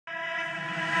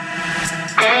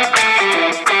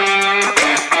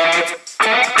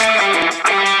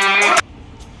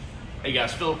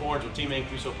Philip Orange with Team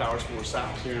Mancuso Powersports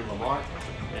South here in Lamar,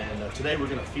 and today we're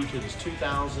going to feature this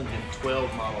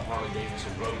 2012 model Harley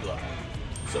Davidson Road Glide.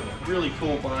 So a really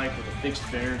cool bike with a fixed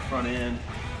fairing front end.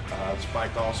 This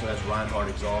bike also has Reinhardt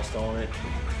exhaust on it.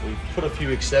 We've put a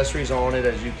few accessories on it,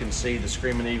 as you can see, the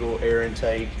Screaming Eagle air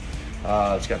intake.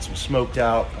 It's got some smoked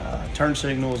out turn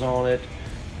signals on it,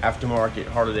 aftermarket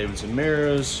Harley Davidson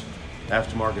mirrors,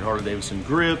 aftermarket Harley Davidson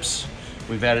grips.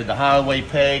 We've added the highway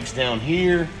pegs down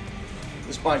here.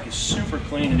 This bike is super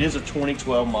clean. It is a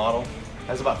 2012 model.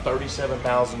 Has about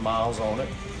 37,000 miles on it.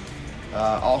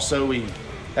 Also, we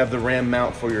have the RAM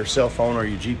mount for your cell phone or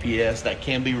your GPS. That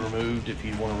can be removed if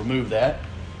you want to remove that.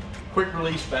 Quick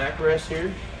release backrest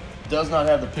here. Does not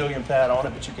have the pillion pad on it,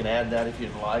 but you can add that if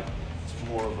you'd like. It's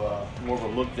more of a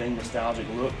look thing, nostalgic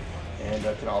look, and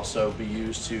can also be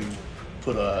used to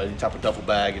put any type of duffel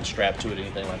bag and strap to it,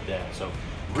 anything like that. So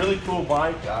really cool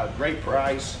bike, great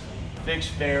price,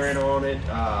 fixed fairing on it.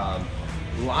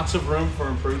 Lots of room for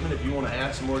improvement. If you want to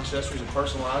add some more accessories and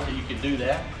personalize it, you can do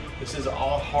that. This is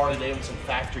all Harley Davidson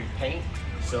factory paint,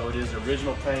 so it is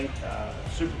original paint.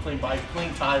 Super clean bike,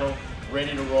 clean title,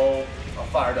 ready to roll. I'll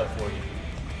fire it up for you.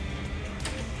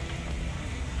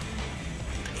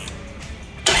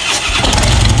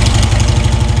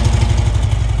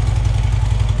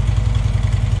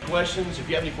 Questions? If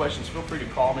you have any questions, feel free to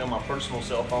call me on my personal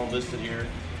cell phone listed here.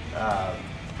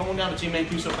 Come on down to Team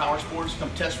Mancuso Powersports, come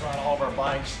test ride all of our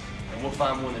bikes, and we'll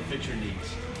find one that fits your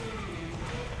needs.